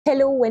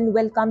Hello and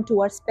welcome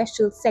to our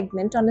special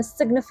segment on a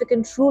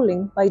significant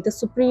ruling by the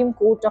Supreme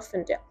Court of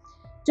India.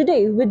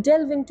 Today, we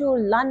delve into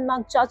a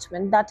landmark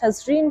judgment that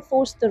has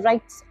reinforced the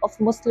rights of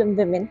Muslim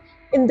women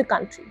in the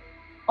country.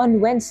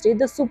 On Wednesday,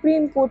 the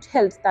Supreme Court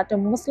held that a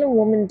Muslim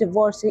woman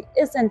divorcee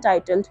is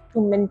entitled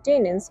to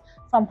maintenance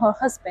from her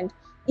husband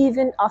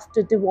even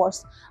after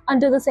divorce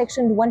under the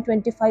Section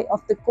 125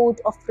 of the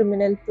Code of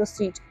Criminal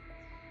Procedure.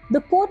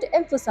 The court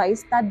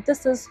emphasized that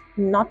this is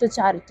not a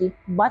charity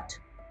but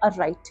a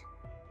right.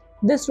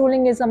 This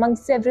ruling is among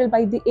several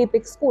by the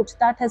apex court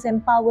that has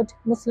empowered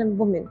Muslim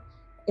women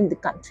in the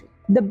country.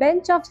 The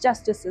bench of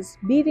Justices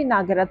B.V.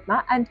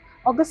 Nagarathna and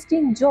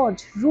Augustine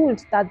George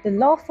ruled that the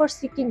law for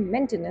seeking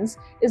maintenance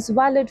is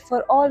valid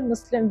for all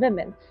Muslim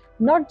women,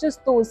 not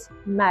just those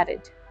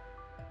married.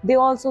 They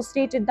also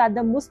stated that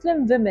the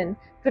Muslim Women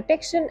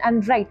Protection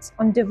and Rights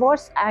on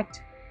Divorce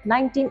Act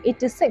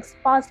 1986,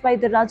 passed by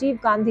the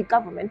Rajiv Gandhi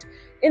government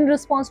in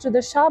response to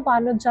the Shah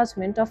Bano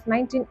judgment of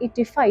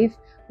 1985,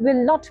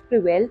 will not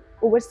prevail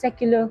over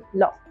secular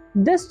law.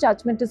 This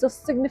judgment is a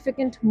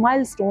significant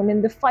milestone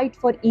in the fight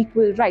for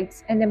equal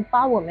rights and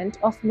empowerment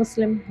of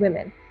Muslim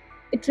women.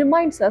 It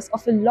reminds us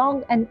of a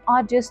long and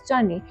arduous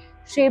journey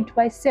shaped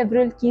by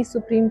several key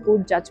Supreme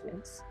Court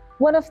judgments.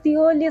 One of the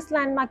earliest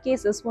landmark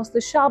cases was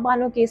the Shah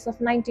Bano case of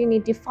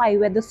 1985,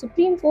 where the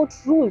Supreme Court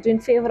ruled in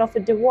favor of a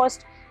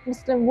divorced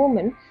Muslim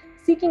woman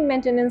seeking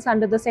maintenance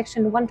under the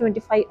Section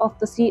 125 of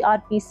the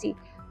CRPC.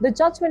 The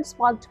judgment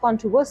sparked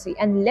controversy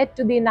and led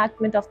to the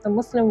enactment of the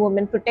Muslim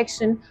Women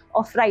Protection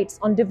of Rights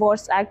on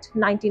Divorce Act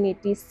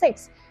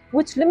 1986,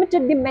 which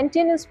limited the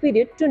maintenance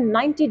period to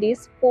 90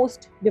 days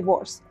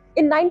post-divorce.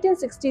 In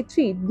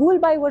 1963,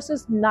 Gulbai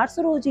versus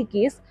Narsaroji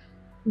case,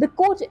 the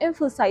court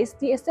emphasized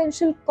the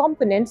essential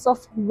components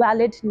of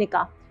valid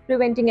nikah,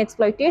 preventing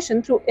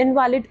exploitation through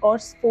invalid or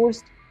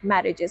forced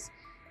marriages.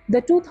 The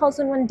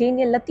 2001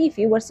 Daniel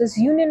Latifi versus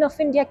Union of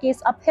India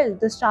case upheld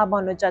the Shah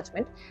Bano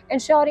judgment,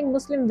 ensuring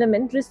Muslim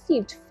women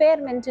received fair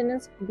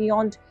maintenance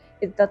beyond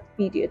that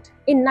period.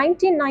 In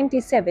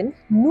 1997,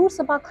 Noor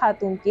Sabah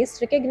Khatun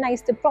case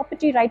recognized the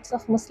property rights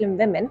of Muslim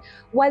women,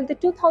 while the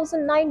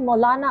 2009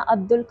 Maulana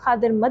Abdul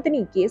Qadir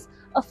Madani case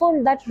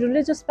affirmed that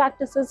religious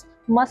practices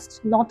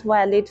must not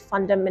violate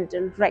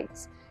fundamental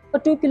rights,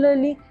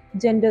 particularly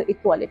gender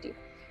equality.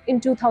 In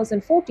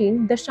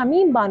 2014, the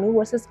Shamim Bano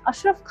versus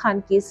Ashraf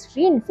Khan case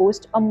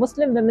reinforced a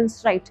Muslim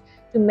woman's right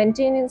to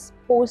maintenance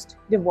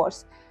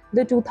post-divorce.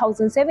 The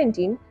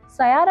 2017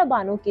 Sayara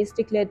Bano case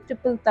declared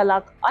triple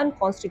talaq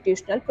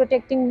unconstitutional,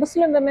 protecting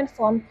Muslim women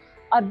from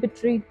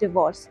arbitrary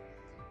divorce.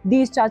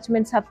 These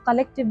judgments have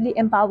collectively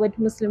empowered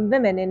Muslim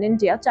women in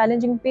India,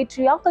 challenging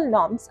patriarchal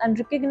norms and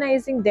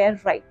recognizing their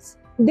rights.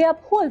 They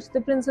uphold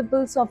the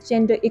principles of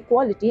gender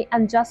equality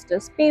and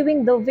justice,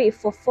 paving the way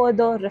for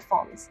further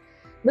reforms.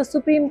 The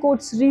Supreme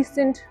Court's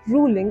recent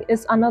ruling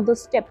is another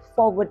step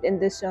forward in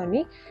this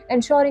journey,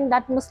 ensuring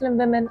that Muslim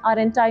women are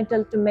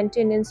entitled to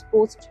maintenance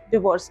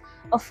post-divorce,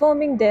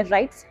 affirming their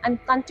rights and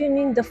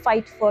continuing the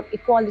fight for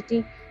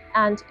equality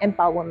and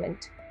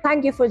empowerment.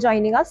 Thank you for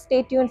joining us.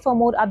 Stay tuned for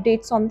more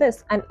updates on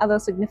this and other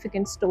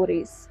significant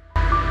stories.